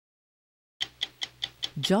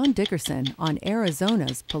John Dickerson on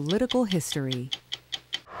Arizona's political history.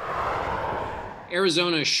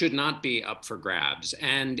 Arizona should not be up for grabs,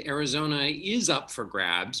 and Arizona is up for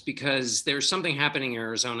grabs because there's something happening in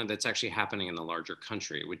Arizona that's actually happening in the larger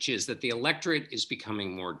country, which is that the electorate is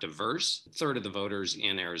becoming more diverse. A third of the voters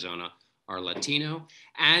in Arizona are Latino,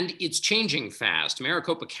 and it's changing fast.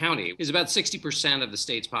 Maricopa County is about 60% of the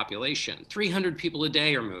state's population. 300 people a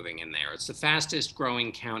day are moving in there. It's the fastest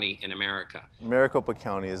growing county in America. Maricopa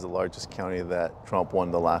County is the largest county that Trump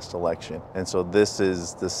won the last election, and so this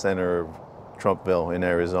is the center of Trumpville in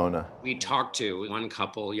Arizona. We talked to one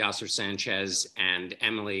couple, Yasser Sanchez and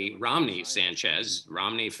Emily Romney Sanchez.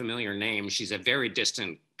 Romney, familiar name. She's a very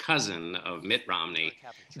distant cousin of Mitt Romney.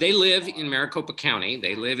 They live in Maricopa County.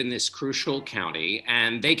 They live in this crucial county,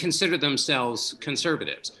 and they consider themselves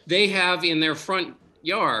conservatives. They have in their front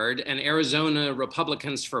yard an Arizona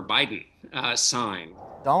Republicans for Biden sign.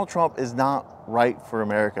 Donald Trump is not right for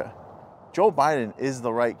America. Joe Biden is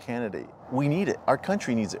the right candidate. We need it. Our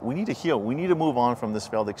country needs it. We need to heal. We need to move on from this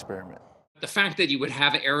failed experiment. The fact that you would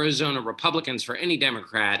have Arizona Republicans for any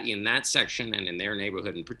Democrat in that section and in their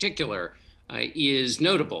neighborhood in particular is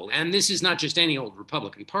notable. And this is not just any old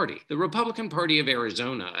Republican Party. The Republican Party of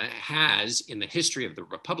Arizona has, in the history of the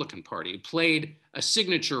Republican Party, played a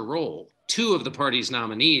signature role. Two of the party's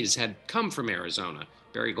nominees had come from Arizona,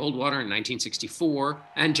 Barry Goldwater in 1964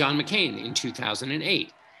 and John McCain in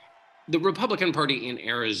 2008. The Republican Party in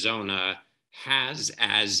Arizona has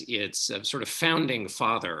as its sort of founding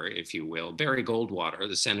father, if you will, Barry Goldwater,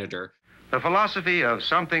 the senator. The philosophy of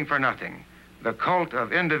something for nothing, the cult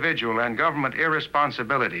of individual and government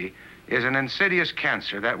irresponsibility, is an insidious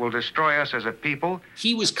cancer that will destroy us as a people.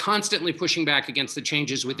 He was constantly pushing back against the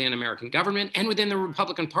changes within American government and within the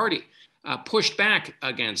Republican Party. Pushed back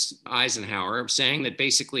against Eisenhower, saying that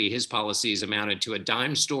basically his policies amounted to a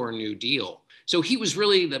dime store New Deal. So he was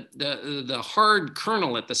really the hard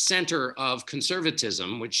kernel at the center of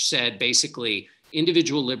conservatism, which said basically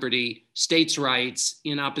individual liberty, states' rights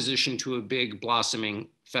in opposition to a big blossoming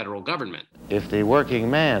federal government. If the working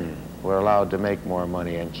man were allowed to make more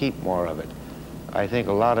money and keep more of it, I think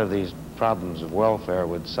a lot of these problems of welfare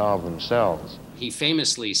would solve themselves. He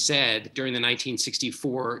famously said during the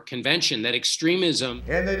 1964 convention that extremism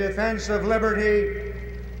in the defense of liberty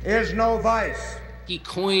is no vice. He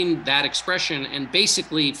coined that expression and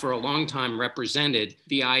basically for a long time represented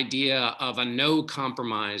the idea of a no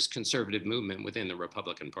compromise conservative movement within the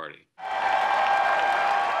Republican Party.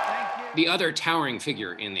 The other towering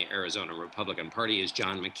figure in the Arizona Republican Party is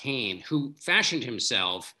John McCain, who fashioned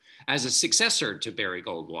himself as a successor to Barry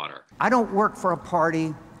Goldwater. I don't work for a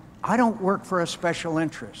party. I don't work for a special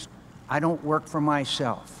interest. I don't work for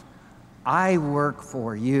myself. I work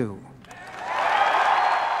for you.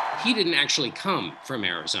 He didn't actually come from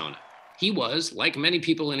Arizona. He was, like many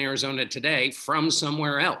people in Arizona today, from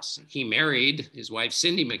somewhere else. He married his wife,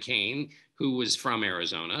 Cindy McCain, who was from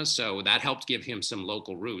Arizona, so that helped give him some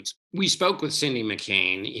local roots. We spoke with Cindy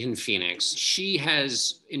McCain in Phoenix. She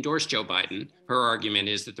has endorsed Joe Biden. Her argument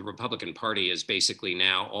is that the Republican Party is basically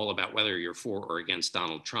now all about whether you're for or against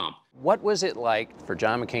Donald Trump. What was it like for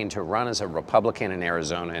John McCain to run as a Republican in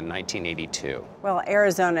Arizona in 1982? Well,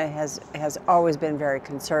 Arizona has always been very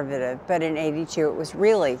conservative, but in '82 it was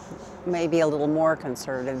really maybe a little more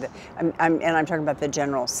conservative. And I'm talking about the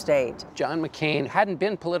general state. John McCain hadn't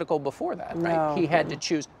been political before that, right? No. He had to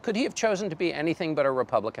choose. Could he have chosen to be anything but a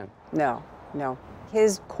Republican? No.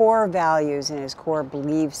 His core values and his core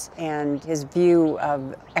beliefs and his view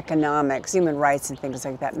of economics, human rights and things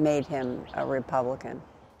like that made him a Republican.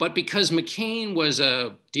 But because McCain was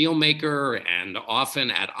a deal maker and often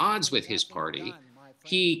at odds with his party,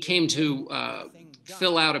 he came to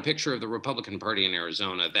fill out a picture of the Republican Party in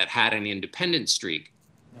Arizona that had an independent streak.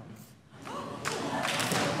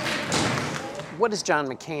 What does John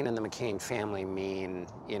McCain and the McCain family mean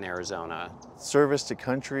in Arizona? Service to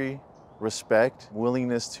country, respect,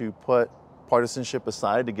 willingness to put partisanship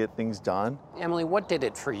aside to get things done. Emily, what did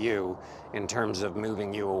it for you in terms of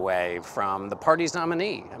moving you away from the party's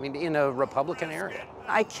nominee? I mean, in a Republican area.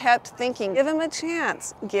 I kept thinking, give him a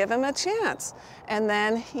chance, give him a chance. And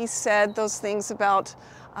then he said those things about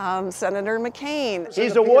Senator McCain.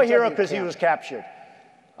 He's a war hero because he was captured.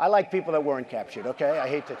 I like people that weren't captured, okay? I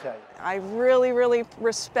hate to tell you. I really, really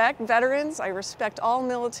respect veterans. I respect all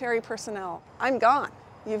military personnel. I'm gone.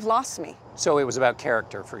 You've lost me. So it was about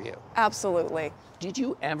character for you? Absolutely. Did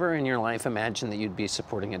you ever in your life imagine that you'd be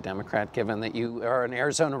supporting a Democrat, given that you are an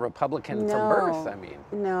Arizona Republican from birth? I mean.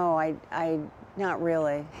 No, I not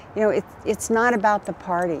really. You know, it's not about the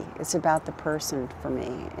party. It's about the person for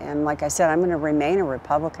me. And like I said, I'm going to remain a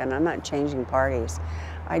Republican. I'm not changing parties.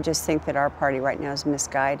 I just think that our party right now is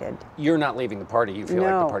misguided. You're not leaving the party. You feel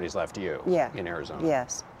like No. the party's left you in Arizona.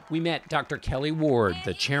 Yes. We met Dr. Kelly Ward,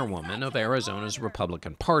 the chairwoman of Arizona's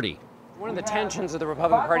Republican Party. One of the tensions of the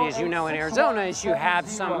Republican Party, as you know, in Arizona is you have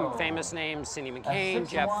some famous names, Cindy McCain,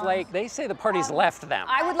 Jeff Flake. They say the party's left them.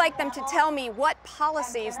 I would like them to tell me what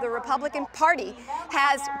policies the Republican Party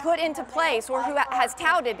has put into place or who has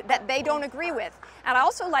touted that they don't agree with. And I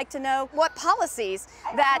also like to know what policies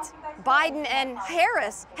that Biden and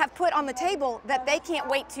Harris have put on the table that they can't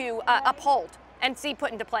wait to uphold and see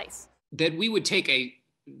put into place. That we would take a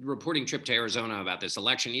reporting trip to Arizona about this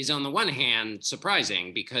election is, on the one hand,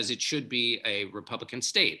 surprising because it should be a Republican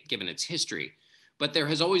state, given its history. But there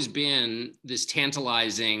has always been this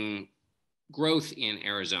tantalizing growth in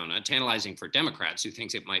Arizona, tantalizing for Democrats who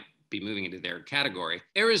thinks it might be moving into their category.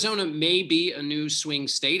 Arizona may be a new swing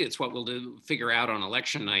state. It's what we'll figure out on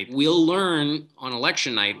election night. We'll learn on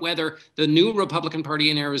election night whether the new Republican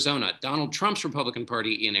Party in Arizona, Donald Trump's Republican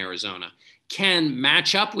Party in Arizona, can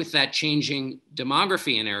match up with that changing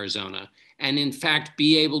demography in Arizona and, in fact,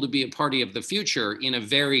 be able to be a party of the future in a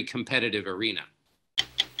very competitive arena.